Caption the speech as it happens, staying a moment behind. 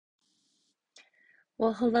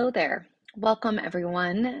Well, hello there. Welcome,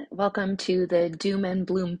 everyone. Welcome to the Doom and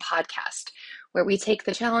Bloom podcast, where we take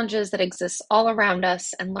the challenges that exist all around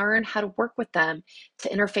us and learn how to work with them, to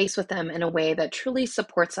interface with them in a way that truly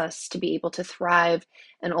supports us to be able to thrive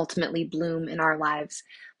and ultimately bloom in our lives.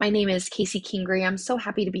 My name is Casey Kingery. I'm so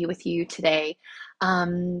happy to be with you today.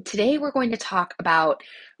 Today, we're going to talk about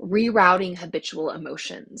rerouting habitual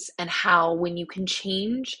emotions and how, when you can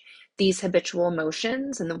change these habitual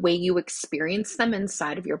emotions and the way you experience them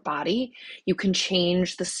inside of your body, you can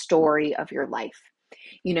change the story of your life.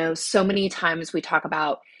 So many times we talk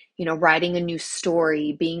about, writing a new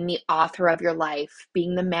story, being the author of your life,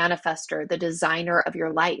 being the manifester, the designer of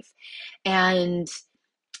your life. And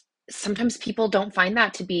sometimes people don't find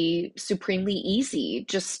that to be supremely easy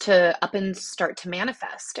just to up and start to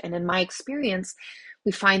manifest. And in my experience,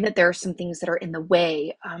 we find that there are some things that are in the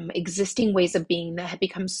way, existing ways of being that have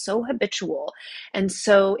become so habitual and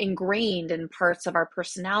so ingrained in parts of our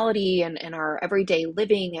personality and our everyday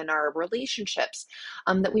living and our relationships,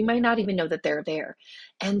 that we might not even know that they're there.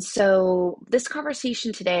 And so this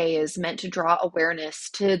conversation today is meant to draw awareness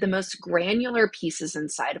to the most granular pieces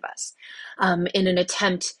inside of us, in an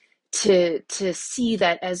attempt to see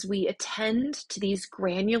that as we attend to these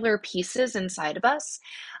granular pieces inside of us,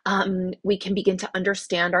 we can begin to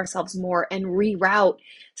understand ourselves more and reroute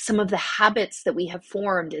some of the habits that we have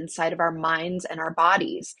formed inside of our minds and our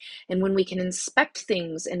bodies. And when we can inspect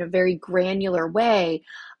things in a very granular way,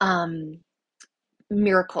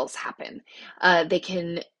 miracles happen.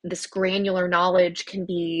 This granular knowledge can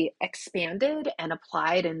be expanded and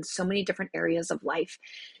applied in so many different areas of life.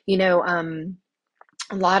 You know,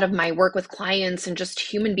 a lot of my work with clients and just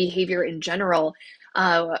human behavior in general,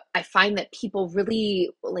 I find that people really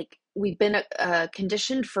we've been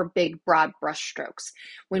conditioned for big, broad brushstrokes.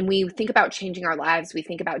 When we think about changing our lives, we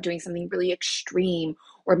think about doing something really extreme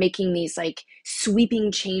or making these like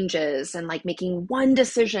sweeping changes and like making one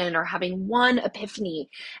decision or having one epiphany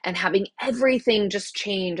and having everything just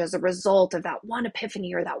change as a result of that one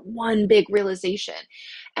epiphany or that one big realization.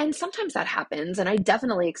 And sometimes that happens. And I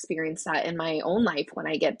definitely experience that in my own life when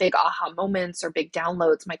I get big aha moments or big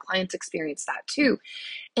downloads. My clients experience that too.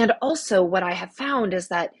 And also what I have found is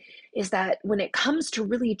that when it comes to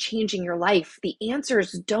really changing your life, the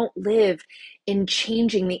answers don't live in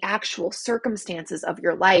changing the actual circumstances of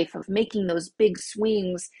your life, of making those big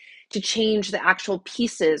swings to change the actual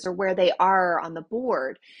pieces or where they are on the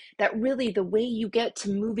board. That really the way you get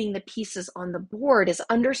to moving the pieces on the board is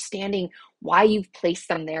understanding why you've placed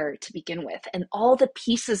them there to begin with, and all the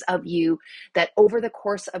pieces of you that over the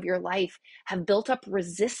course of your life have built up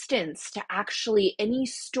resistance to actually any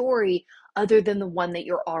story other than the one that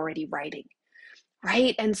you're already writing,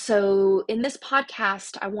 right? And so in this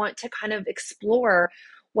podcast, I want to kind of explore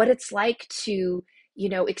what it's like to,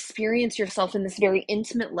 experience yourself in this very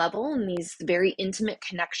intimate level and these very intimate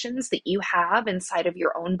connections that you have inside of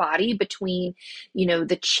your own body between,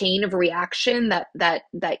 the chain of reaction that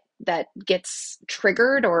gets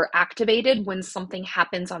triggered or activated when something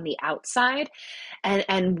happens on the outside,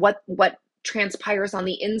 and what transpires on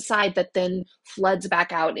the inside that then floods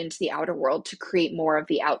back out into the outer world to create more of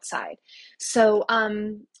the outside. So,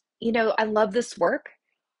 I love this work.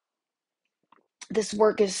 This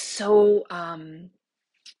work is so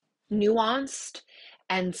nuanced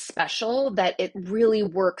and special that it really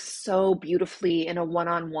works so beautifully in a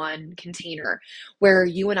one-on-one container where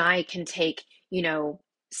you and I can take,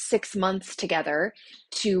 6 months together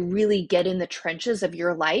to really get in the trenches of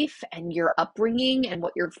your life and your upbringing and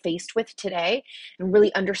what you're faced with today, and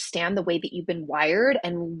really understand the way that you've been wired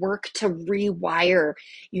and work to rewire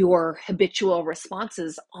your habitual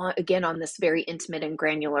responses again on this very intimate and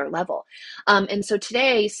granular level. And so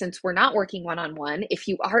today, since we're not working one-on-one, if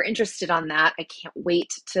you are interested on that, I can't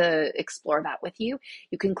wait to explore that with you.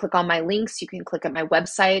 You can click on my links. You can click at my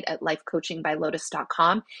website at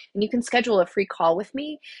lifecoachingbylotus.com, and you can schedule a free call with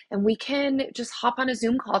me, and we can just hop on a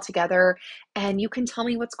Zoom call together, and you can tell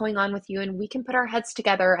me what's going on with you, and we can put our heads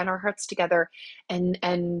together and our hearts together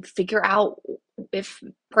and figure out if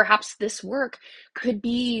perhaps this work could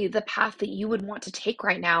be the path that you would want to take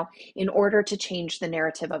right now in order to change the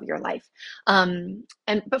narrative of your life.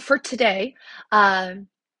 But for today, I'm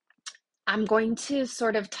going to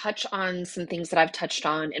sort of touch on some things that I've touched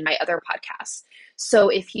on in my other podcasts. So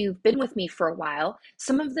if you've been with me for a while,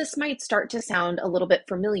 some of this might start to sound a little bit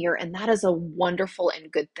familiar, and that is a wonderful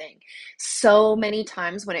and good thing. So many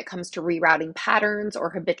times when it comes to rerouting patterns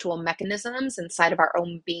or habitual mechanisms inside of our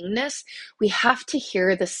own beingness, we have to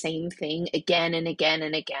hear the same thing again and again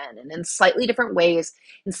and again, and in slightly different ways,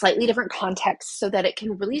 in slightly different contexts, so that it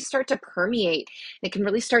can really start to permeate. It can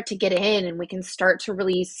really start to get in, and we can start to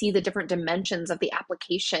really see the different dimensions of the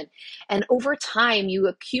application. And over time, you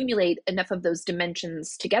accumulate enough of those dimensions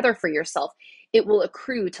together for yourself, it will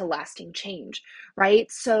accrue to lasting change,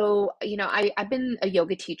 right? So, I've been a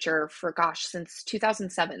yoga teacher for, gosh, since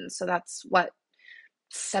 2007. So that's what,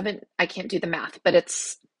 I can't do the math, but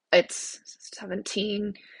it's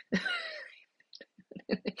 17.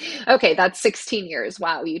 Okay, that's 16 years.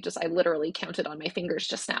 Wow, I literally counted on my fingers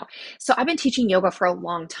just now. So I've been teaching yoga for a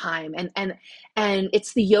long time, and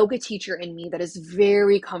it's the yoga teacher in me that is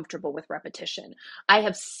very comfortable with repetition. I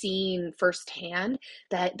have seen firsthand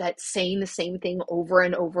that saying the same thing over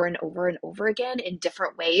and over and over and over again in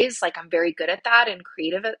different ways, like I'm very good at that and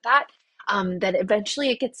creative at that. That eventually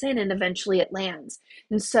it gets in and eventually it lands.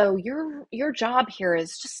 And so your job here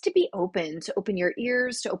is just to open your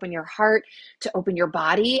ears, to open your heart, to open your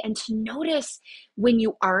body, and to notice when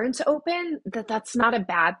you aren't open, that that's not a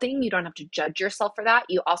bad thing. You don't have to judge yourself for that.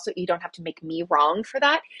 You don't have to make me wrong for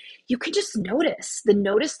that. You can just notice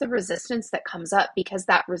the resistance that comes up, because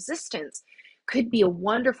that resistance could be a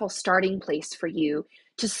wonderful starting place for you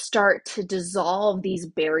to start to dissolve these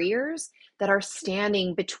barriers that are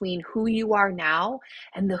standing between who you are now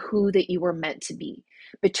and the who that you were meant to be,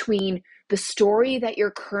 between the story that you're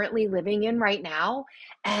currently living in right now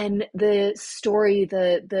and the story,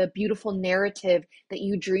 the beautiful narrative that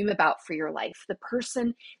you dream about for your life, the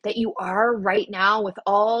person that you are right now with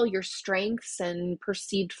all your strengths and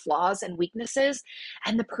perceived flaws and weaknesses,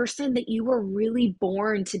 and the person that you were really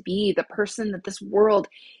born to be, the person that this world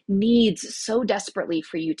needs so desperately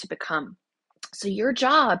for you to become. So your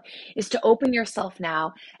job is to open yourself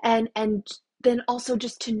now, and then also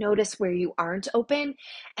just to notice where you aren't open,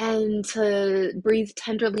 and to breathe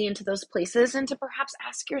tenderly into those places, and to perhaps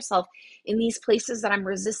ask yourself, in these places that I'm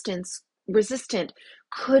resistant,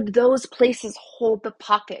 could those places hold the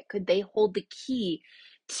pocket? Could they hold the key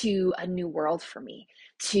to a new world for me?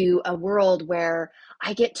 To a world where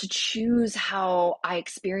I get to choose how I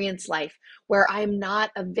experience life, where I'm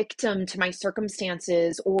not a victim to my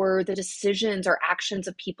circumstances or the decisions or actions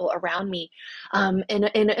of people around me.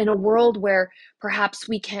 In a world where perhaps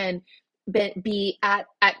we can be at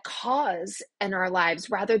cause in our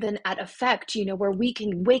lives rather than at effect, where we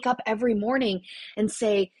can wake up every morning and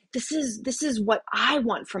say, this is what I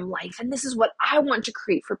want from life, and this is what I want to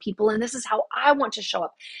create for people, and this is how I want to show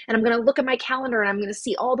up. And I'm going to look at my calendar, and I'm going to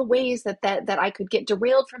see all the ways that I could get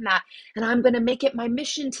derailed from that, and I'm going to make it my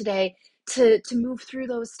mission today to move through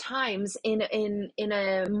those times in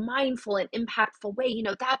a mindful and impactful way.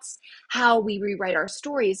 That's how we rewrite our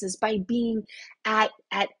stories, is by being at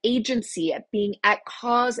agency, at being at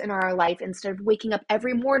cause in our life, instead of waking up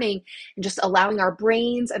every morning and just allowing our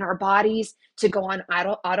brains and our bodies to go on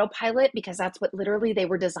autopilot, because that's what literally they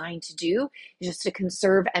were designed to do, just to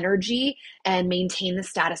conserve energy and maintain the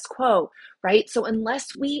status quo, right? So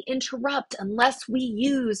unless we interrupt, unless we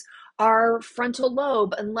use our frontal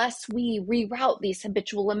lobe, unless we reroute these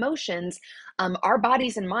habitual emotions, our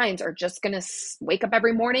bodies and minds are just going to wake up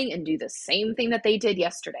every morning and do the same thing that they did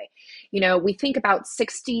yesterday. We think about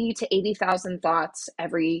 60 to 80,000 thoughts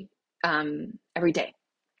every day.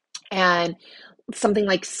 And something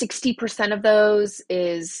like 60% of those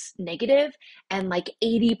is negative, and like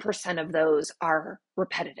 80% of those are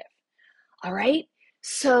repetitive. All right.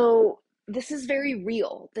 So this is very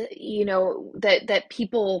real, that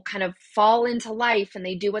people kind of fall into life and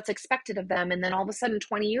they do what's expected of them. And then all of a sudden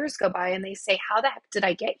 20 years go by and they say, how the heck did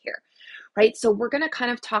I get here? Right. So we're going to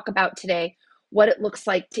kind of talk about today what it looks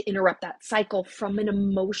like to interrupt that cycle from an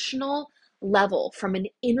emotional level, from an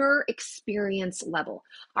inner experience level.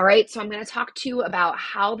 All right. So I'm going to talk to you about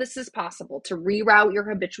how this is possible to reroute your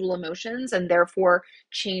habitual emotions and therefore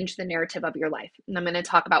change the narrative of your life. And I'm going to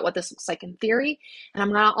talk about what this looks like in theory. And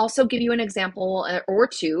I'm going to also give you an example or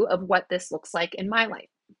two of what this looks like in my life.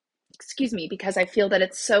 Excuse me, because I feel that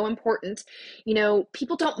it's so important.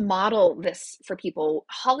 People don't model this for people.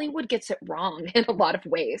 Hollywood gets it wrong in a lot of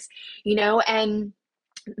ways, and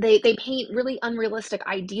they paint really unrealistic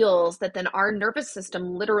ideals that then our nervous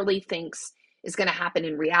system literally thinks is going to happen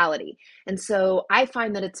in reality. And so I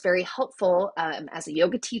find that it's very helpful, as a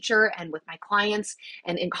yoga teacher and with my clients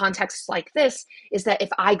and in contexts like this, is that if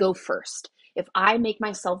I go first, if I make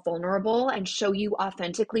myself vulnerable and show you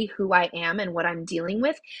authentically who I am and what I'm dealing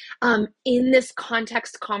with, in this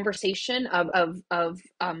context conversation of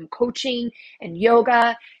coaching and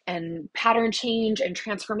yoga and pattern change and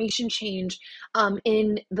transformation change, with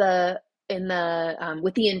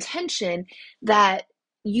the intention that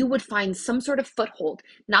you would find some sort of foothold.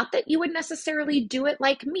 Not that you would necessarily do it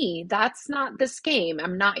like me. That's not this game.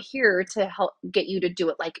 I'm not here to help get you to do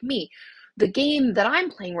it like me. The game that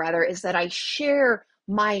I'm playing, rather, is that I share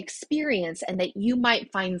my experience and that you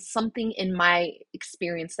might find something in my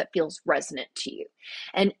experience that feels resonant to you.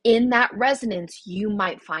 And in that resonance, you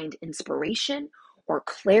might find inspiration or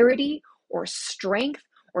clarity or strength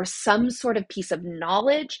or some sort of piece of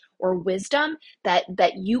knowledge or wisdom that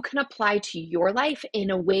you can apply to your life in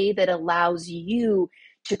a way that allows you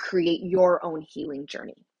to create your own healing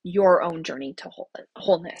journey, your own journey to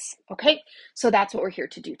wholeness. Okay, so that's what we're here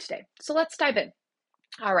to do today. So let's dive in.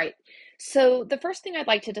 All right, so the first thing I'd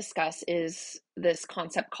like to discuss is this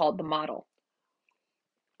concept called the model.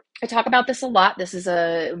 I talk about this a lot. This is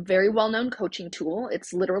a very well-known coaching tool.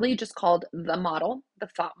 It's literally just called the model, the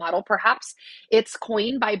thought model, perhaps. It's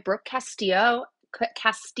coined by Brooke Castillo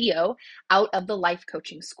out of the Life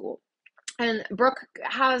Coaching School. And Brooke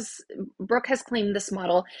has claimed this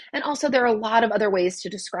model, and also there are a lot of other ways to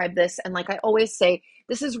describe this. And like I always say,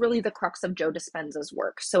 this is really the crux of Joe Dispenza's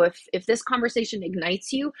work. So if this conversation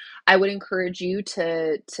ignites you, I would encourage you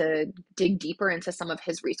to dig deeper into some of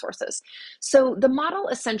his resources. So the model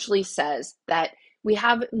essentially says that we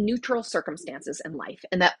have neutral circumstances in life,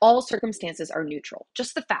 and that all circumstances are neutral,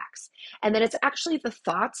 just the facts. And that it's actually the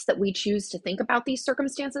thoughts that we choose to think about these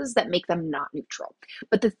circumstances that make them not neutral.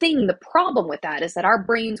 But the problem with that is that our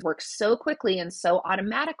brains work so quickly and so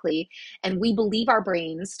automatically, and we believe our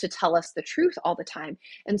brains to tell us the truth all the time.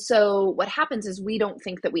 And so what happens is we don't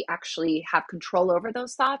think that we actually have control over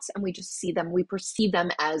those thoughts, and we just see them, we perceive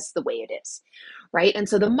them as the way it is, right? And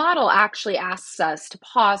so the model actually asks us to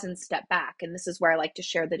pause and step back. And this is where I like to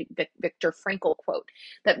share the Viktor Frankl quote,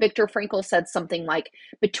 that Viktor Frankl said something like,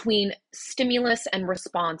 between stimulus and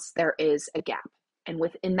response, there is a gap. And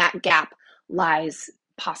within that gap lies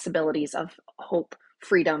possibilities of hope,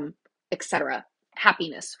 freedom, etc.,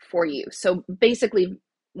 happiness for you. So basically,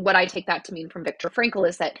 what I take that to mean from Viktor Frankl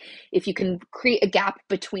is that if you can create a gap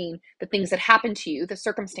between the things that happen to you, the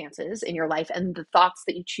circumstances in your life, and the thoughts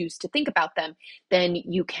that you choose to think about them, then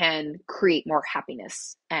you can create more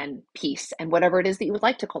happiness and peace and whatever it is that you would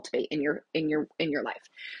like to cultivate in your life.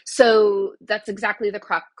 So that's exactly the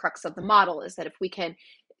crux of the model, is that if we can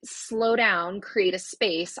slow down, create a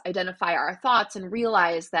space, identify our thoughts, and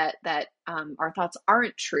realize that our thoughts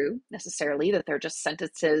aren't true necessarily, that they're just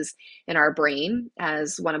sentences in our brain,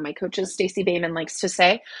 as one of my coaches, Stacey Bayman, likes to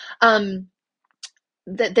say.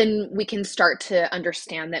 That then we can start to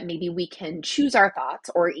understand that maybe we can choose our thoughts,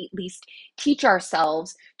 or at least teach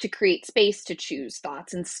ourselves to create space to choose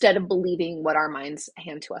thoughts instead of believing what our minds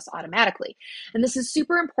hand to us automatically. And this is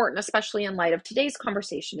super important, especially in light of today's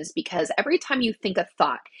conversation, is because every time you think a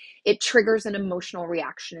thought, it triggers an emotional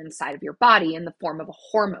reaction inside of your body in the form of a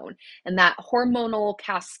hormone. And that hormonal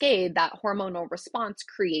cascade, that hormonal response,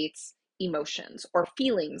 creates emotions or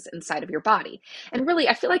feelings inside of your body. And really,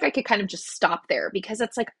 I feel like I could kind of just stop there, because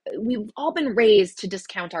it's like we've all been raised to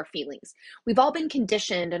discount our feelings. We've all been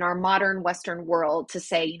conditioned in our modern Western world to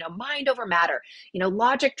say, mind over matter,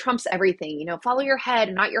 logic trumps everything, follow your head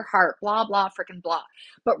and not your heart, blah, blah, freaking blah.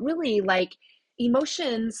 But really, like,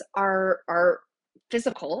 emotions are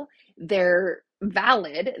physical, they're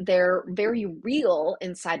valid, they're very real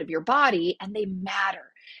inside of your body, and they matter.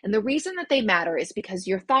 And the reason that they matter is because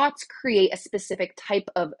your thoughts create a specific type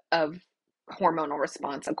of hormonal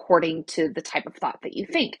response according to the type of thought that you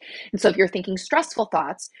think. And so if you're thinking stressful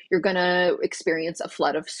thoughts, you're going to experience a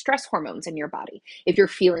flood of stress hormones in your body. If you're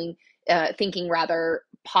thinking rather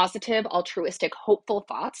positive, altruistic, hopeful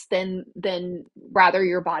thoughts, then rather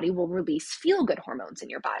your body will release feel-good hormones in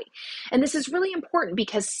your body. And this is really important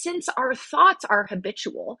because since our thoughts are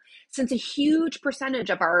habitual, since a huge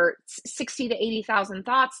percentage of our 60 to 80,000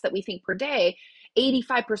 thoughts that we think per day,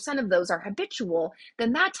 85% of those are habitual,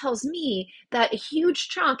 then that tells me that a huge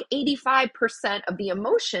chunk, 85% of the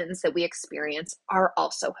emotions that we experience, are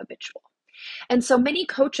also habitual. And so many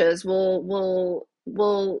coaches will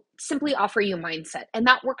simply offer you mindset, and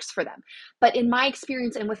that works for them. But in my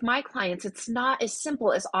experience and with my clients, it's not as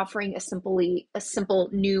simple as offering a simple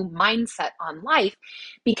new mindset on life,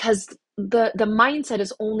 because the mindset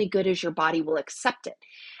is only good as your body will accept it.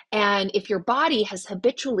 And if your body has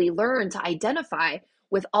habitually learned to identify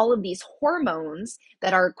with all of these hormones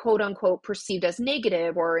that are quote unquote perceived as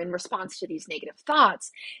negative or in response to these negative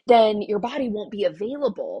thoughts, then your body won't be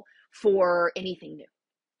available for anything new,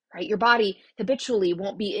 right? Your body habitually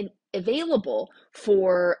won't be available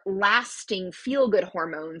for lasting feel good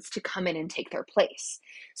hormones to come in and take their place.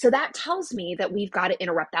 So that tells me that we've got to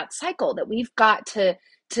interrupt that cycle, that we've got to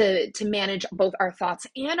manage both our thoughts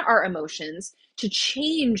and our emotions to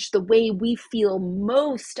change the way we feel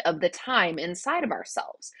most of the time inside of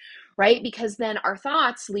ourselves, right? Because then our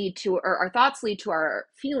thoughts lead to our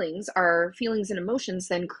feelings and emotions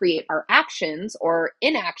then create our actions or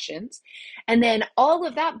inactions, and then all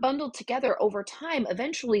of that bundled together over time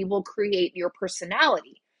eventually will create your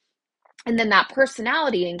personality. And then that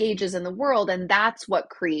personality engages in the world, and that's what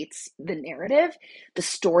creates the narrative, the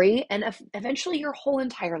story, and eventually your whole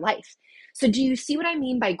entire life. So, do you see what I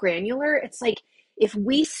mean by granular? It's like if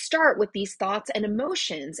we start with these thoughts and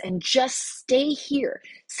emotions and just stay here,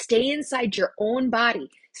 stay inside your own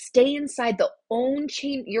body, stay inside your own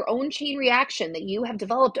chain reaction that you have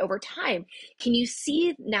developed over time. Can you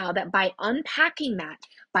see now that by unpacking that,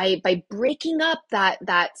 by breaking up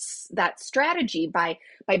that strategy, by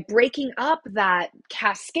breaking up that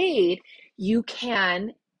cascade, you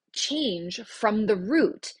can change from the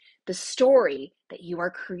root the story that you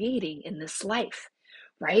are creating in this life,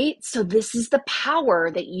 right? So, this is the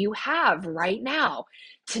power that you have right now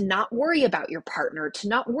to not worry about your partner, to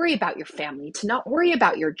not worry about your family, to not worry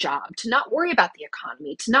about your job, to not worry about the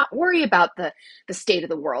economy, to not worry about the state of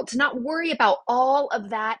the world, to not worry about all of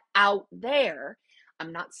that out there.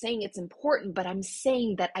 I'm not saying it's important, but I'm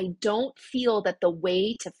saying that I don't feel that the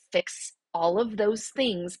way to fix all of those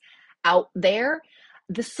things out there,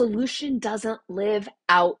 the solution doesn't live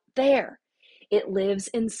out there. It lives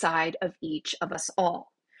inside of each of us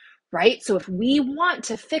all, right? So if we want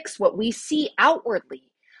to fix what we see outwardly,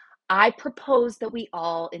 I propose that we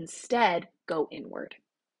all instead go inward.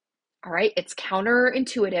 All right, it's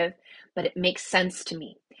counterintuitive, but it makes sense to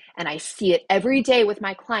me. And I see it every day with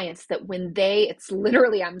my clients that it's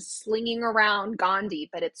literally, I'm slinging around Gandhi,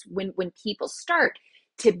 but it's when people start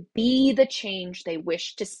to be the change they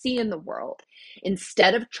wish to see in the world,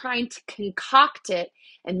 instead of trying to concoct it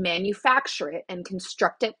and manufacture it and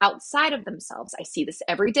construct it outside of themselves. I see this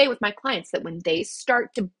every day with my clients that when they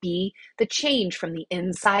start to be the change from the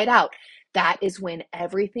inside out, that is when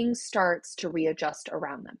everything starts to readjust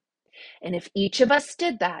around them. And if each of us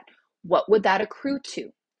did that, what would that accrue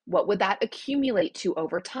to? What would that accumulate to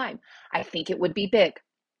over time? I think it would be big.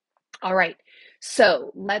 All right,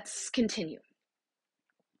 so let's continue.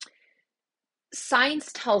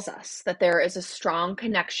 Science tells us that there is a strong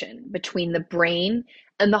connection between the brain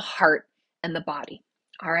and the heart and the body.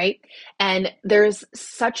 All right. And there's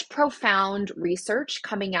such profound research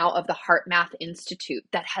coming out of the HeartMath Institute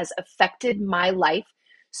that has affected my life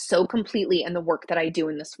so completely and the work that I do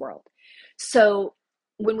in this world. So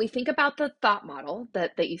when we think about the thought model,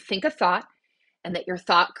 that you think a thought and that your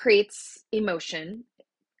thought creates emotion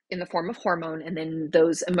in the form of hormone, and then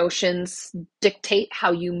those emotions dictate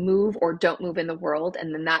how you move or don't move in the world,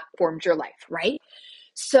 and then that forms your life, right?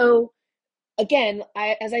 So again,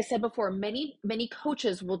 as I said before, many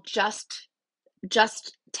coaches will just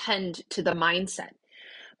tend to the mindset.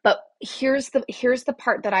 But here's the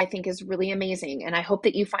part that I think is really amazing, and I hope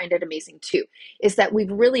that you find it amazing too, is that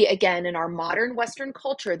we've really, again, in our modern Western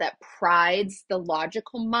culture that prides the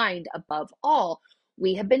logical mind above all,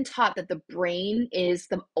 we have been taught that the brain is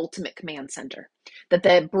the ultimate command center, that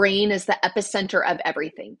the brain is the epicenter of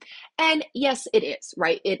everything. And yes, it is,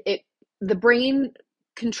 right? The brain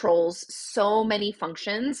controls so many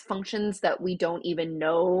functions that we don't even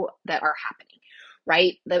know that are happening,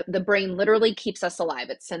 right? The brain literally keeps us alive.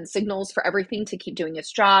 It sends signals for everything to keep doing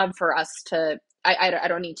its job, for us to, I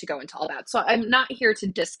don't need to go into all that. So I'm not here to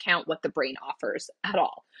discount what the brain offers at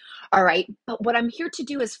all. All right. But what I'm here to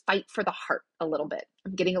do is fight for the heart a little bit.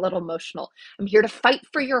 I'm getting a little emotional. I'm here to fight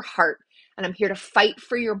for your heart, and I'm here to fight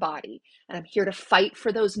for your body. And I'm here to fight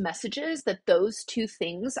for those messages that those two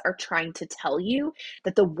things are trying to tell you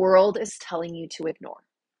that the world is telling you to ignore.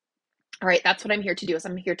 All right, that's what I'm here to do, is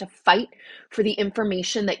I'm here to fight for the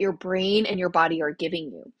information that your brain and your body are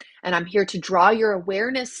giving you. And I'm here to draw your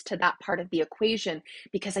awareness to that part of the equation,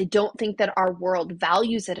 because I don't think that our world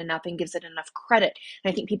values it enough and gives it enough credit.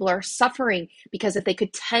 And I think people are suffering because if they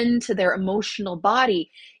could tend to their emotional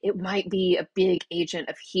body, it might be a big agent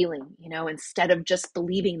of healing, instead of just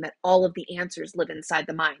believing that all of the answers live inside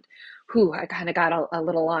the mind. I kind of got a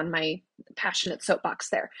little on my passionate soapbox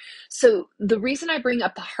there. So the reason I bring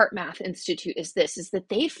up the HeartMath Institute is that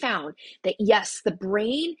they found that yes, the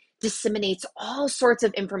brain disseminates all sorts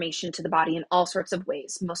of information to the body in all sorts of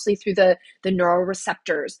ways, mostly through the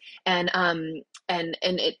neuroreceptors and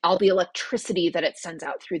all the electricity that it sends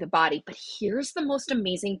out through the body. But here's the most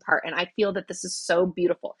amazing part, and I feel that this is so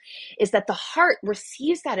beautiful, is that the heart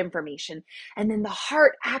receives that information, and then the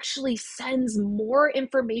heart actually sends more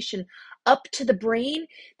information up to the brain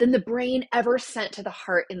than the brain ever sent to the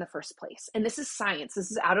heart in the first place. And this is science.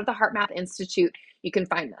 This is out of the HeartMath Institute. You can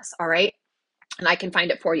find this, all right? And I can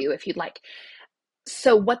find it for you if you'd like.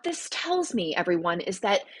 So what this tells me, everyone, is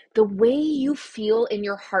that the way you feel in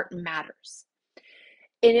your heart matters.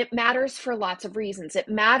 And it matters for lots of reasons. It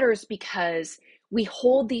matters because we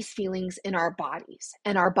hold these feelings in our bodies,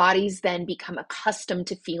 and our bodies then become accustomed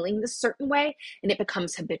to feeling this certain way, and it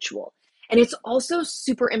becomes habitual. And it's also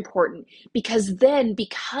super important because then,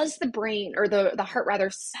 because the brain, or the heart rather,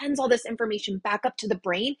 sends all this information back up to the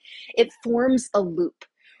brain, it forms a loop,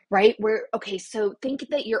 right? Where, okay, so think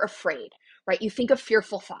that you're afraid, right? You think a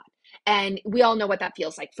fearful thought. And we all know what that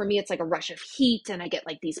feels like. For me, it's like a rush of heat, and I get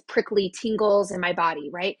like these prickly tingles in my body,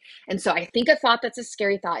 right? And so I think a thought that's a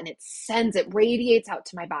scary thought, and it radiates out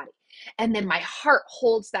to my body. And then my heart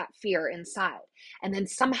holds that fear inside. And then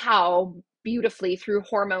somehow, beautifully through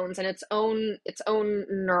hormones and its own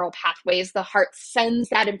neural pathways, the heart sends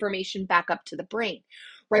that information back up to the brain,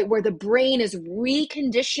 right? Where the brain is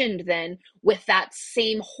reconditioned then with that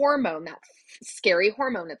same hormone, that scary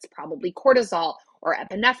hormone. It's probably cortisol or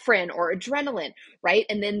epinephrine or adrenaline, right?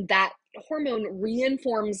 And then that hormone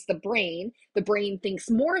reinforms the brain. The brain thinks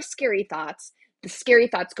more scary thoughts. The scary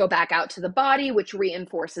thoughts go back out to the body, which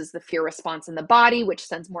reinforces the fear response in the body, which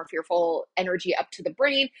sends more fearful energy up to the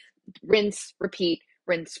brain. Rinse, repeat,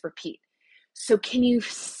 rinse, repeat. So can you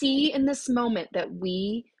see in this moment that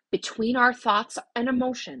between our thoughts and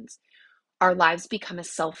emotions, our lives become a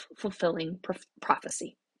self-fulfilling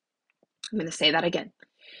prophecy? I'm going to say that again.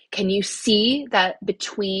 Can you see that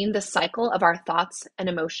between the cycle of our thoughts and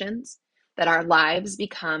emotions, that our lives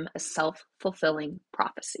become a self-fulfilling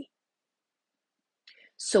prophecy?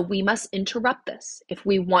 So we must interrupt this. If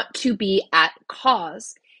we want to be at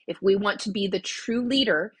cause, if we want to be the true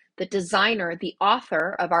leader, the designer, the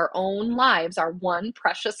author of our own lives, our one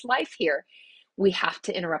precious life here, we have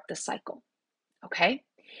to interrupt the cycle. Okay?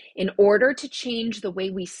 In order to change the way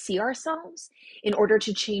we see ourselves, in order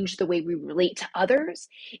to change the way we relate to others,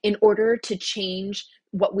 in order to change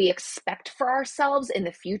what we expect for ourselves in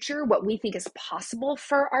the future, what we think is possible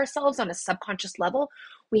for ourselves on a subconscious level,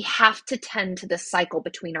 we have to tend to this cycle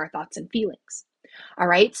between our thoughts and feelings. All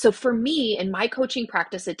right. So for me, in my coaching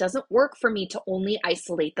practice, it doesn't work for me to only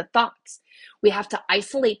isolate the thoughts. We have to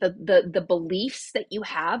isolate the beliefs that you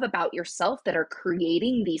have about yourself that are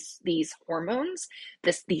creating these hormones,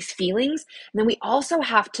 these feelings. And then we also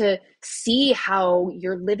have to see how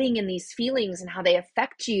you're living in these feelings and how they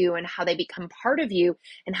affect you and how they become part of you,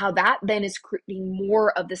 and how that then is creating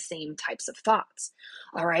more of the same types of thoughts.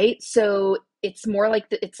 All right. So it's more like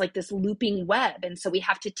it's like this looping web. And so we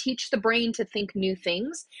have to teach the brain to think new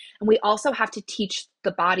things. And we also have to teach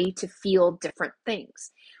the body to feel different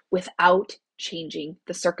things without changing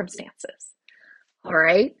the circumstances. All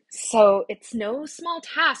right. So it's no small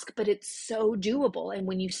task, but it's so doable. And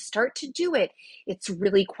when you start to do it, it's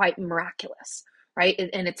really quite miraculous, right?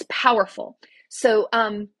 And it's powerful. So,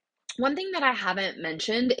 one thing that I haven't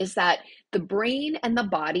mentioned is that the brain and the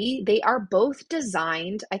body, they are both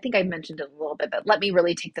designed, I think I mentioned it a little bit, but let me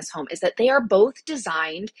really take this home, is that they are both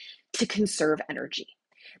designed to conserve energy.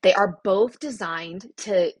 They are both designed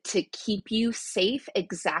to keep you safe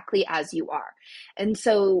exactly as you are. And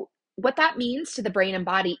so what that means to the brain and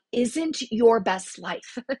body isn't your best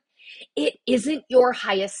life. It isn't your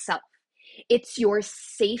highest self. It's your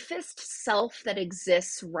safest self that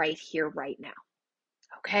exists right here, right now.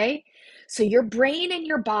 Okay? So your brain and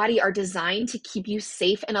your body are designed to keep you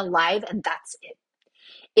safe and alive, and that's it.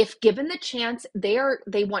 If given the chance,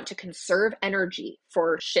 they want to conserve energy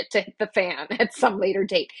for shit to hit the fan at some later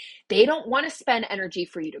date. They don't want to spend energy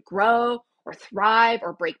for you to grow or thrive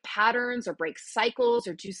or break patterns or break cycles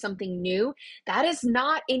or do something new. That is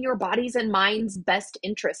not in your body's and mind's best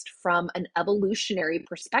interest from an evolutionary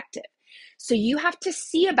perspective. So you have to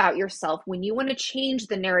see about yourself when you want to change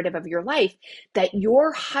the narrative of your life that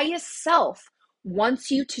your highest self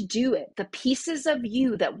wants you to do it. The pieces of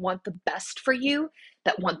you that want the best for you,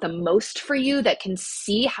 that want the most for you, that can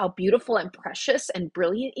see how beautiful and precious and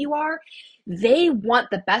brilliant you are, they want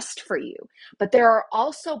the best for you. But there are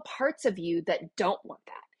also parts of you that don't want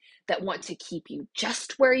that want to keep you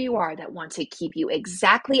just where you are, that want to keep you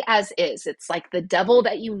exactly as is. It's like the devil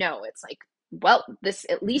that you know. It's like, well, this,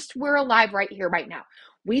 at least we're alive right here, right now.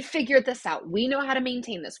 We figured this out. We know how to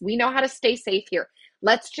maintain this. We know how to stay safe here.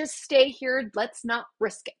 Let's just stay here. Let's not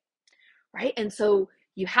risk it. Right? And so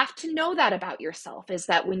you have to know that about yourself, is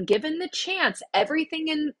that when given the chance, everything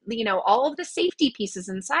in, all of the safety pieces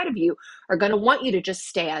inside of you are going to want you to just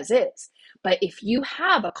stay as is. But if you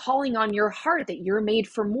have a calling on your heart that you're made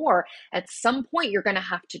for more, at some point you're going to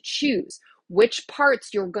have to choose which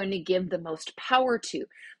parts you're going to give the most power to,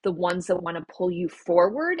 the ones that want to pull you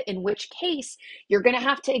forward, in which case you're going to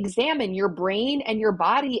have to examine your brain and your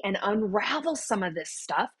body and unravel some of this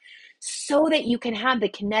stuff so that you can have the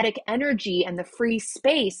kinetic energy and the free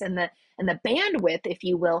space and the bandwidth, if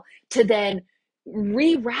you will, to then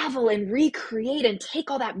re-ravel and recreate and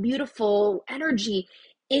take all that beautiful energy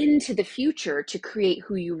into the future to create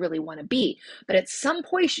who you really want to be. But at some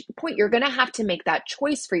point you're going to have to make that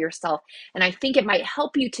choice for yourself, and I think it might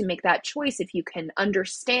help you to make that choice if you can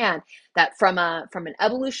understand that from an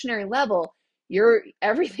evolutionary level,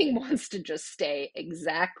 everything wants to just stay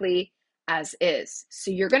exactly as is. So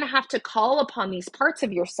you're going to have to call upon these parts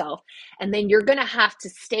of yourself, and then you're going to have to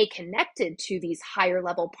stay connected to these higher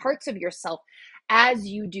level parts of yourself as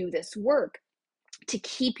you do this work, to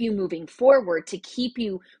keep you moving forward, to keep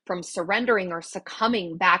you from surrendering or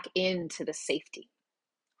succumbing back into the safety.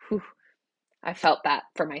 Whew. I felt that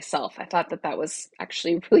for myself. I thought that was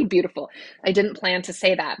actually really beautiful. I didn't plan to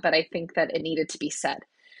say that, but I think that it needed to be said.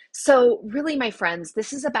 So really, my friends,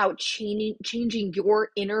 this is about changing your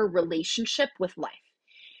inner relationship with life,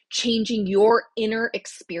 changing your inner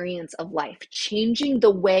experience of life, changing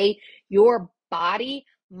the way your body,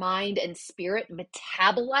 mind, and spirit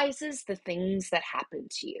metabolizes the things that happen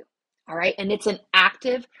to you. All right. And it's an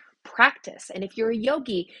active practice. And if you're a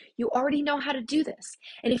yogi, you already know how to do this.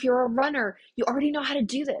 And if you're a runner, you already know how to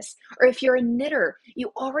do this. Or if you're a knitter,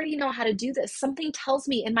 you already know how to do this. Something tells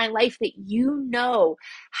me in my life that you know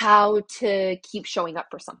how to keep showing up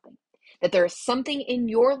for something, that there is something in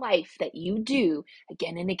your life that you do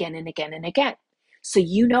again and again and again and again. So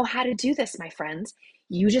you know how to do this, my friends.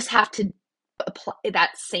 You just have to apply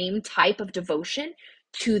that same type of devotion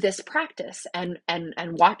to this practice, and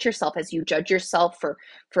watch yourself as you judge yourself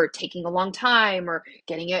for taking a long time or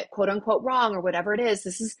getting it quote unquote wrong or whatever it is.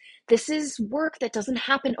 This is work that doesn't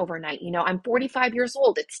happen overnight. I'm 45 years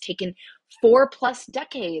old. It's taken 4+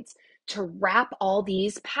 decades to wrap all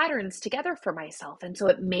these patterns together for myself. And so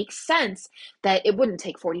it makes sense that it wouldn't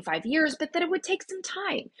take 45 years, but that it would take some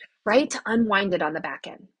time, right, to unwind it on the back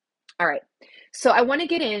end. All right. So I want to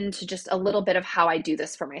get into just a little bit of how I do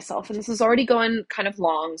this for myself. And this is already going kind of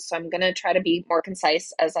long, so I'm going to try to be more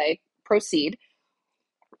concise as I proceed.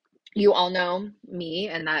 You all know me,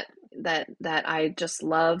 and that I just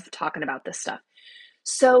love talking about this stuff.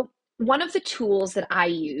 So one of the tools that I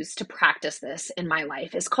use to practice this in my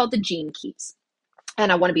life is called the Gene Keys. And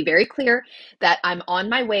I want to be very clear that I'm on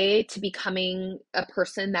my way to becoming a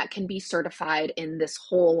person that can be certified in this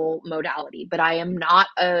whole modality, but I am not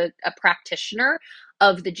a practitioner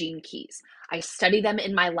of the Gene Keys. I study them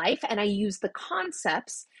in my life, and I use the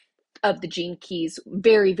concepts of the Gene Keys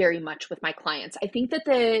very, very much with my clients. I think that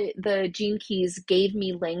the Gene Keys gave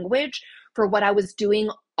me language for what I was doing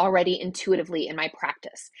already intuitively in my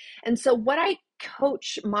practice. And so what I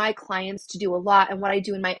coach my clients to do a lot, and what I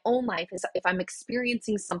do in my own life, is if I'm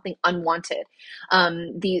experiencing something unwanted, I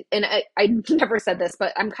never said this,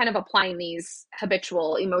 but I'm kind of applying these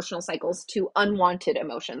habitual emotional cycles to unwanted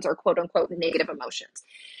emotions, or quote unquote negative emotions.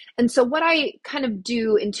 And so what I kind of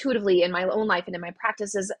do intuitively in my own life and in my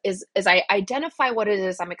practice is I identify what it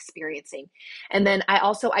is I'm experiencing. And then I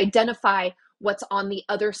also identify what's on the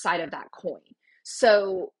other side of that coin.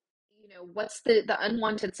 So, what's the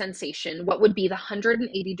unwanted sensation? What would be the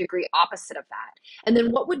 180-degree opposite of that? And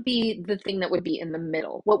then what would be the thing that would be in the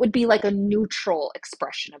middle? What would be like a neutral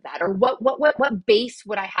expression of that? Or what base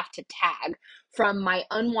would I have to tag from my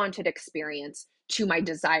unwanted experience to my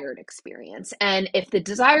desired experience? And if the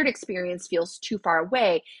desired experience feels too far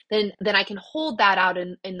away, then I can hold that out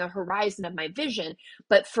in the horizon of my vision.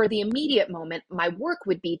 But for the immediate moment, my work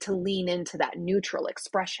would be to lean into that neutral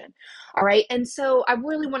expression. All right. And so I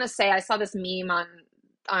really want to say, I saw this meme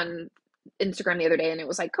on Instagram the other day, and it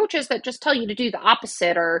was like, coaches that just tell you to do the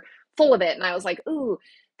opposite are full of it. And I was like, ooh,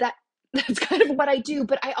 that's kind of what I do,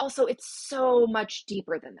 but it's so much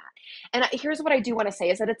deeper than that. And here's what I do want to say,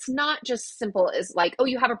 is that it's not just simple as like, oh,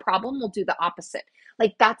 you have a problem, we'll do the opposite.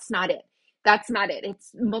 Like, that's not it. That's not it.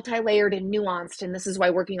 It's multi-layered and nuanced. And this is why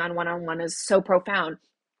working on one-on-one is so profound.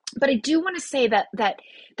 But I do want to say that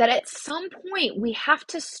at some point we have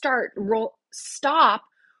to stop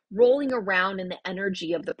rolling around in the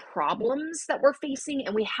energy of the problems that we're facing,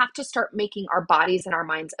 and we have to start making our bodies and our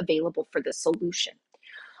minds available for the solution.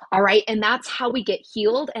 All right. And that's how we get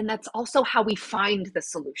healed. And that's also how we find the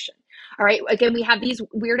solution. All right. Again, we have these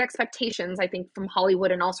weird expectations, I think, from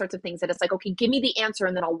Hollywood and all sorts of things that it's like, okay, give me the answer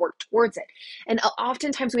and then I'll work towards it. And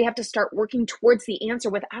oftentimes we have to start working towards the answer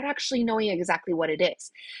without actually knowing exactly what it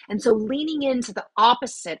is. And so leaning into the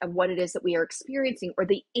opposite of what it is that we are experiencing, or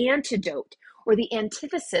the antidote or the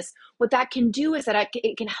antithesis, what that can do is that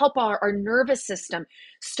it can help our nervous system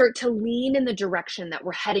start to lean in the direction that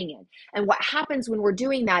we're heading in. And what happens when we're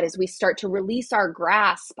doing that is we start to release our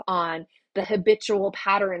grasp on the habitual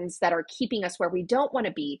patterns that are keeping us where we don't want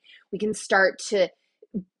to be. We can start to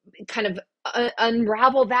kind of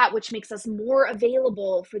unravel that, which makes us more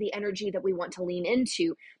available for the energy that we want to lean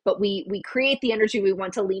into. But we create the energy we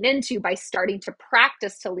want to lean into by starting to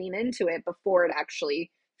practice to lean into it before it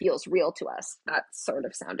actually feels real to us. That sort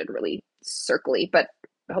of sounded really circly, but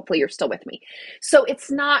hopefully you're still with me. So it's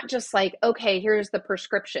not just like, okay, here's the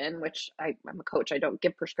prescription, which I'm a coach, I don't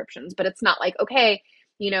give prescriptions, but it's not like, okay,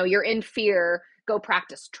 you're in fear, go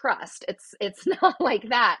practice trust. It's not like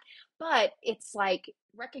that. But it's like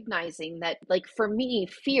recognizing that, like, for me,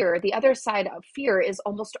 fear, the other side of fear is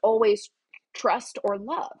almost always trust or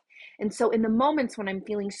love. And so in the moments when I'm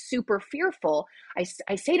feeling super fearful,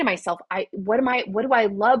 I say to myself, what do I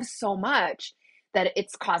love so much that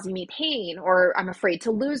it's causing me pain, or I'm afraid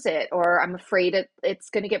to lose it, or I'm afraid it's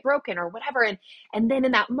going to get broken, or whatever. And then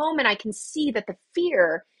in that moment, I can see that the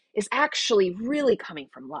fear is actually really coming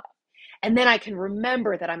from love. And then I can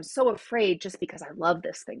remember that I'm so afraid just because I love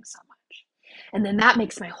this thing so much. And then that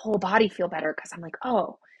makes my whole body feel better, because I'm like,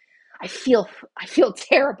 oh, I feel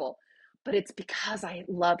terrible, but it's because I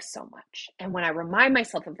love so much. And when I remind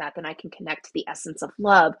myself of that, then I can connect to the essence of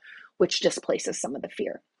love, which displaces some of the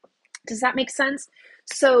fear. Does that make sense?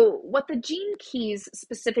 So what the gene keys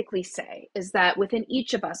specifically say is that within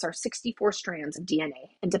each of us are 64 strands of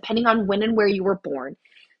DNA. And depending on when and where you were born,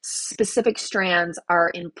 specific strands are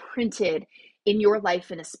imprinted in your life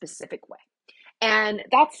in a specific way. And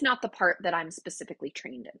that's not the part that I'm specifically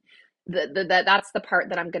trained in. That's the part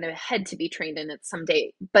that I'm going to head to be trained in it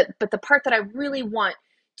someday. But the part that I really want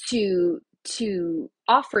to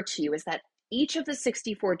offer to you is that each of the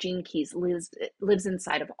 64 gene keys lives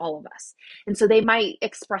inside of all of us. And so they might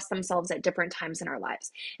express themselves at different times in our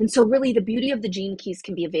lives. And so really the beauty of the gene keys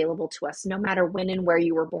can be available to us no matter when and where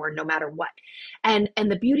you were born, no matter what. And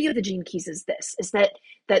the beauty of the gene keys is this, is that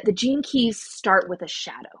the gene keys start with a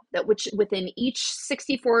shadow, that which within each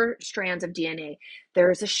 64 strands of DNA,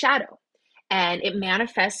 there is a shadow. And it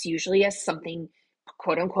manifests usually as something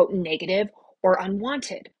quote unquote negative or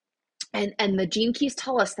unwanted. And the gene keys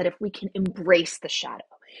tell us that if we can embrace the shadow,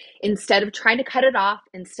 instead of trying to cut it off,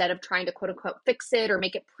 instead of trying to quote unquote fix it or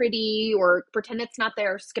make it pretty or pretend it's not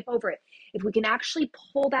there, or skip over it, if we can actually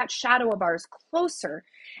pull that shadow of ours closer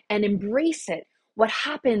and embrace it, what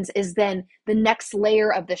happens is then the next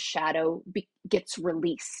layer of the shadow gets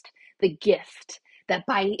released, the gift. That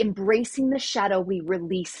by embracing the shadow, we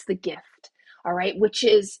release the gift, all right, which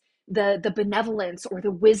is the benevolence or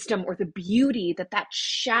the wisdom or the beauty that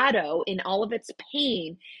shadow in all of its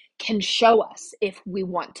pain can show us if we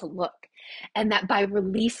want to look. And that by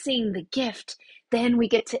releasing the gift, then we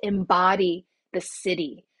get to embody the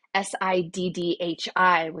siddhi,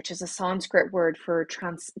 Siddhi, which is a Sanskrit word for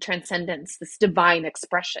transcendence, this divine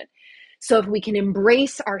expression. So if we can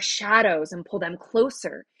embrace our shadows and pull them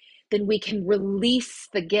closer, then we can release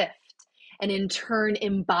the gift and in turn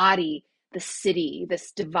embody the siddhi,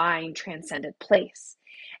 this divine transcendent place.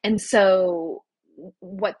 And so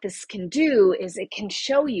what this can do is it can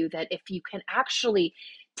show you that if you can actually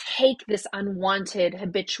take this unwanted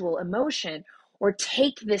habitual emotion, or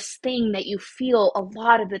take this thing that you feel a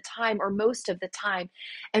lot of the time or most of the time,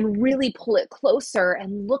 and really pull it closer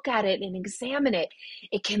and look at it and examine it,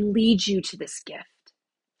 it can lead you to this gift.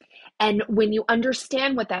 And when you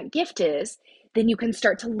understand what that gift is, then you can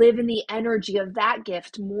start to live in the energy of that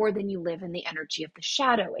gift more than you live in the energy of the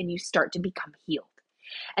shadow, and you start to become healed.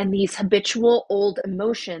 And these habitual old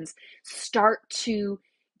emotions start to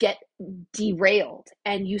get derailed,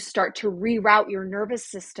 and you start to reroute your nervous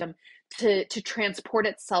system to transport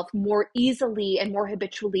itself more easily and more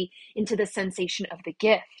habitually into the sensation of the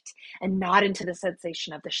gift and not into the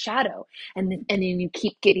sensation of the shadow. And then you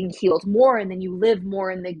keep getting healed more, and then you live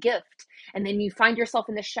more in the gift. And then you find yourself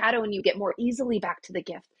in the shadow and you get more easily back to the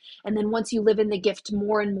gift. And then once you live in the gift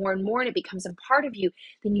more and more and more, and it becomes a part of you,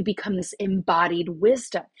 then you become this embodied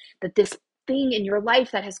wisdom, that this thing in your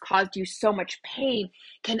life that has caused you so much pain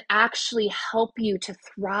can actually help you to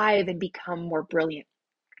thrive and become more brilliant.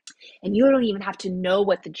 And you don't even have to know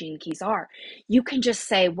what the gene keys are. You can just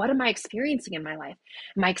say, what am I experiencing in my life?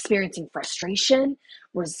 Am I experiencing frustration,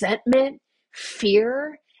 resentment,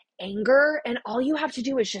 fear? anger, and all you have to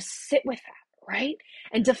do is just sit with that, right?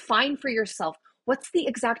 And define for yourself, what's the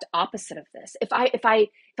exact opposite of this? If I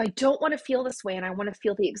don't want to feel this way and I want to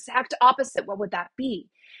feel the exact opposite, what would that be?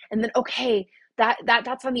 And then, okay,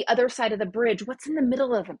 that's on the other side of the bridge. What's in the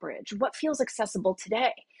middle of the bridge? What feels accessible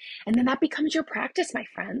today? And then that becomes your practice, my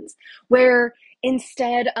friends, where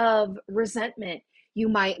instead of resentment, you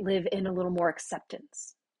might live in a little more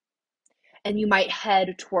acceptance, and you might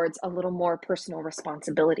head towards a little more personal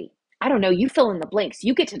responsibility. I don't know, you fill in the blanks.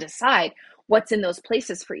 You get to decide what's in those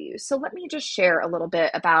places for you. So let me just share a little bit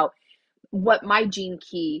about what my gene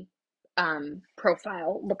key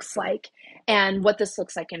profile looks like and what this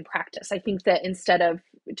looks like in practice. I think that instead of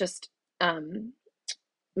just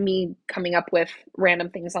me coming up with random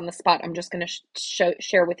things on the spot, I'm just going to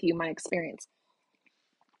share with you my experience.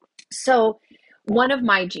 So one of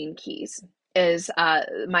my gene keys is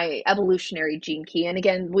my evolutionary gene key. And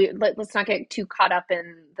again, let's not get too caught up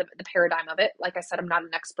in the paradigm of it. Like I said, I'm not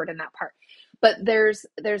an expert in that part. But there's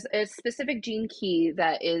a specific gene key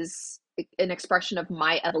that is an expression of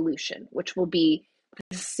my evolution, which will be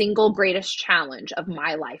the single greatest challenge of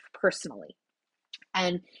my life personally.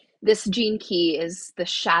 And this gene key is the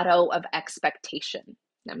shadow of expectation.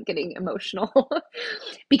 I'm getting emotional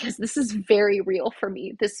because this is very real for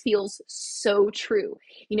me. This feels so true.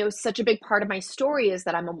 You know, such a big part of my story is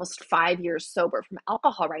that I'm almost 5 years sober from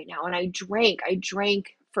alcohol right now. And I drank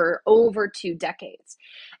for over 2 decades.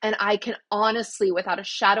 And I can honestly, without a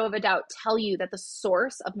shadow of a doubt, tell you that the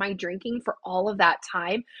source of my drinking for all of that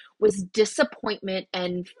time was disappointment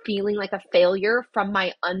and feeling like a failure from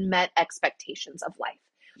my unmet expectations of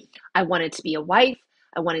life. I wanted to be a wife.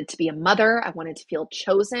 I wanted to be a mother. I wanted to feel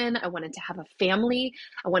chosen. I wanted to have a family.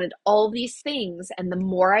 I wanted all these things. And the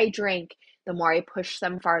more I drank, the more I pushed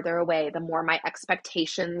them farther away, the more my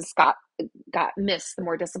expectations got missed, the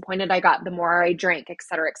more disappointed I got, the more I drank, et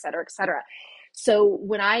cetera, et cetera, et cetera. So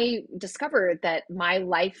when I discovered that my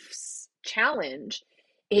life's challenge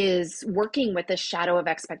is working with this shadow of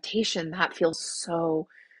expectation, that feels so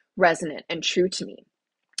resonant and true to me.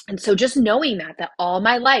 And so just knowing that all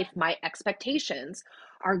my life, my expectations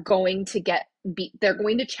are going to they're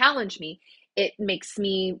going to challenge me. It makes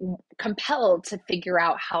me compelled to figure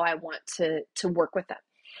out how I want to work with them.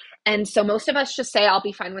 And so most of us just say, I'll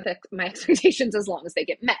be fine with my expectations as long as they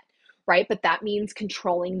get met, right? But that means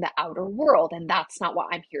controlling the outer world. And that's not what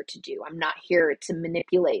I'm here to do. I'm not here to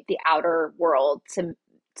manipulate the outer world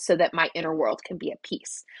so that my inner world can be at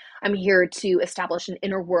peace. I'm here to establish an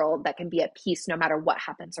inner world that can be at peace no matter what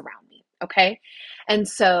happens around me. Okay. And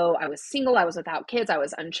so I was single, I was without kids, I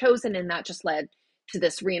was unchosen, and that just led to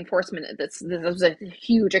this reinforcement. This was a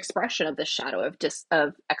huge expression of the shadow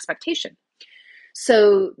of expectation.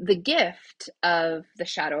 So the gift of the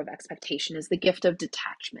shadow of expectation is the gift of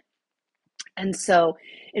detachment. And so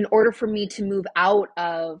in order for me to move out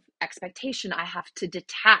of expectation, I have to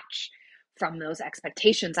detach from those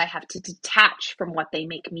expectations. I have to detach from what they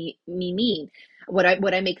make me mean, what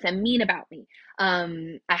I make them mean about me.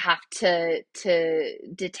 I have to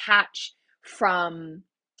detach from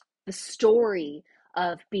the story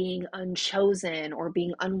of being unchosen or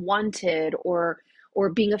being unwanted or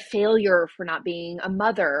being a failure for not being a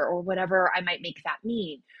mother or whatever I might make that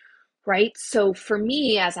mean, right? So for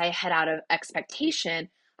me, as I head out of expectation,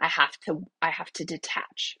 I have to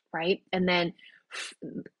detach, right? And then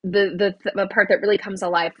the part that really comes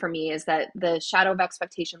alive for me is that the shadow of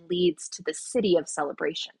expectation leads to the city of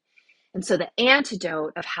celebration. And so the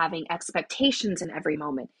antidote of having expectations in every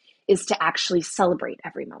moment is to actually celebrate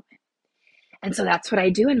every moment. And so that's what I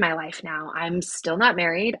do in my life now. I'm still not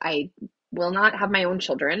married. I will not have my own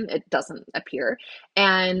children. It doesn't appear.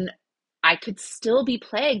 And I could still be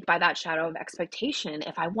plagued by that shadow of expectation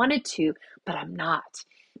if I wanted to, but I'm not,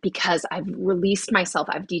 because I've released myself.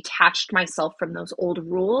 I've detached myself from those old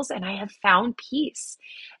rules and I have found peace.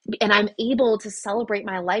 And I'm able to celebrate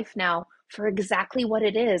my life now for exactly what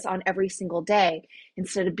it is on every single day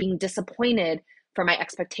instead of being disappointed for my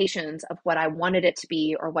expectations of what I wanted it to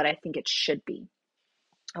be or what I think it should be.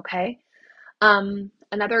 Okay.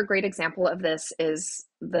 Another great example of this is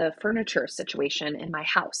the furniture situation in my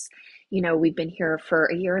house. You know, we've been here for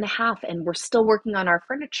a year and a half and we're still working on our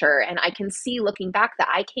furniture. And I can see looking back that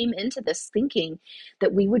I came into this thinking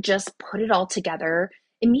that we would just put it all together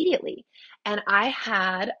immediately. And I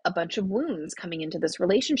had a bunch of wounds coming into this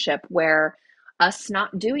relationship where us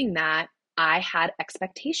not doing that, I had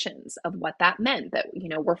expectations of what that meant, that, you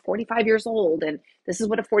know, we're 45 years old and this is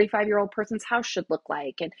what a 45-year-old person's house should look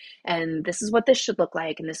like. And this is what this should look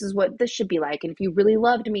like, and this is what this should be like. And if you really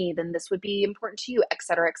loved me, then this would be important to you, et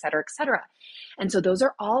cetera, et cetera, et cetera. And so those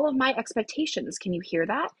are all of my expectations. Can you hear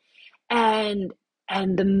that? And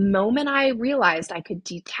And the moment I realized I could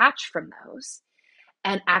detach from those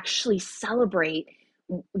and actually celebrate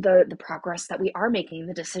the progress that we are making,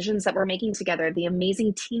 the decisions that we're making together, the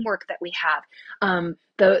amazing teamwork that we have,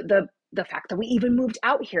 the fact that we even moved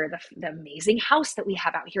out here, the amazing house that we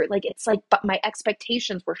have out here. Like it's like, but my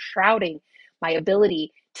expectations were shrouding my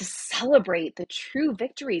ability to celebrate the true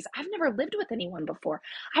victories. I've never lived with anyone before.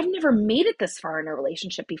 I've never made it this far in a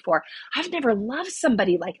relationship before. I've never loved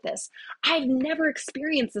somebody like this. I've never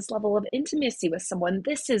experienced this level of intimacy with someone.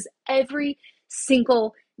 This is every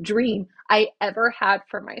single dream I ever had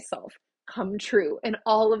for myself come true. And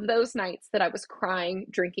all of those nights that I was crying,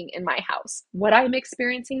 drinking in my house, what I'm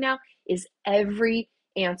experiencing now is every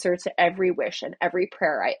answer to every wish and every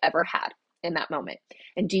prayer I ever had in that moment.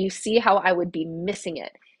 And do you see how I would be missing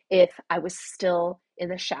it if I was still in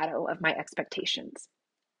the shadow of my expectations?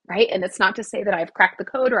 Right? And it's not to say that I've cracked the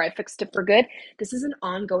code or I fixed it for good. This is an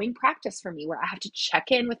ongoing practice for me where I have to check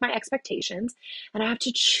in with my expectations and I have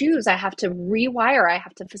to choose, I have to rewire, I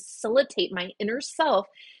have to facilitate my inner self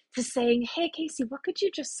to saying, hey, Casey, what could you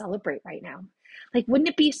just celebrate right now? Like, wouldn't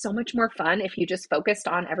it be so much more fun if you just focused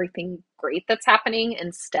on everything great that's happening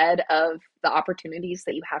instead of the opportunities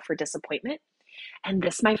that you have for disappointment? And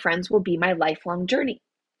this, my friends, will be my lifelong journey.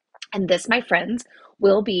 And this, my friends,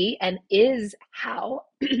 will be and is how,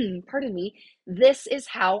 pardon me, this is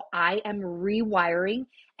how I am rewiring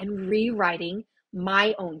and rewriting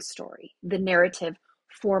my own story, the narrative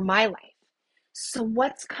for my life. So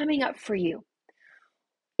what's coming up for you?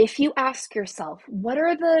 If you ask yourself, what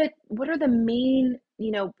are the main,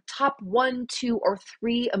 top one, two, or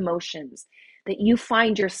three emotions that you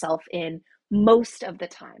find yourself in most of the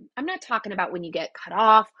time? I'm not talking about when you get cut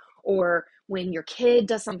off or when your kid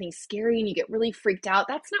does something scary and you get really freaked out.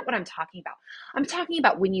 That's not what I'm talking about. I'm talking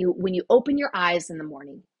about when you open your eyes in the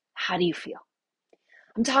morning, how do you feel?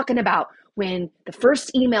 I'm talking about when the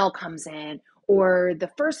first email comes in or the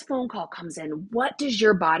first phone call comes in, what does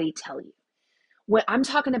your body tell you? What I'm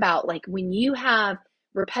talking about, like when you have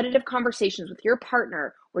repetitive conversations with your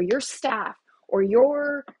partner or your staff or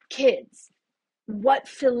your kids, what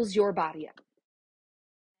fills your body up?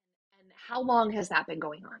 And how long has that been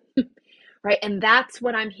going on? Right? And that's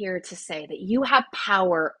what I'm here to say, that you have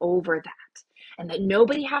power over that and that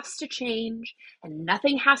nobody has to change and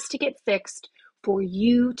nothing has to get fixed for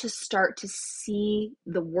you to start to see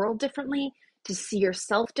the world differently, to see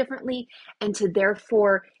yourself differently, and to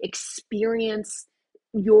therefore experience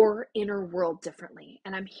your inner world differently.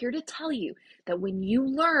 And I'm here to tell you that when you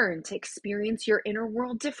learn to experience your inner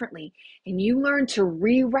world differently and you learn to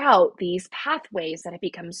reroute these pathways that have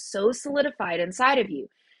become so solidified inside of you,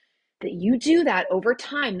 that you do that over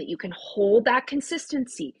time, that you can hold that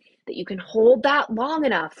consistency, that you can hold that long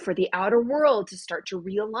enough for the outer world to start to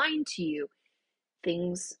realign to you,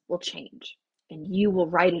 things will change and you will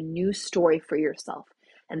write a new story for yourself.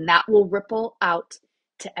 And that will ripple out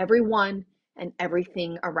to everyone and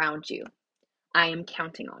everything around you. I am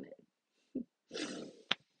counting on it.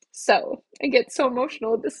 So I get so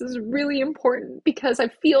emotional. This is really important because I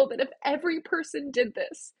feel that if every person did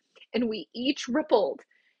this and we each rippled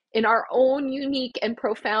in our own unique and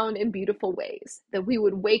profound and beautiful ways, that we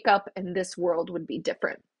would wake up and this world would be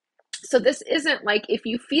different. So this isn't like if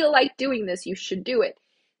you feel like doing this, you should do it.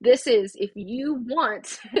 This is if you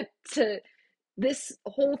want to this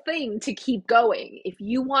whole thing to keep going, if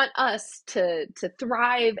you want us to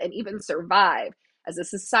thrive and even survive as a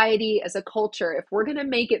society, as a culture, if we're going to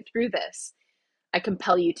make it through this, I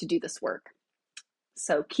compel you to do this work.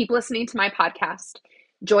 So keep listening to my podcast.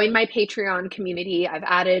 Join my Patreon community. I've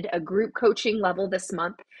added a group coaching level this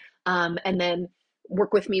month, and then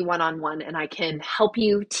work with me one-on-one, and I can help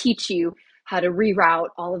you, teach you how to reroute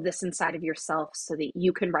all of this inside of yourself so that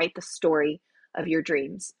you can write the story of your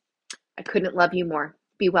dreams. I couldn't love you more.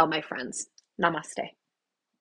 Be well, my friends. Namaste.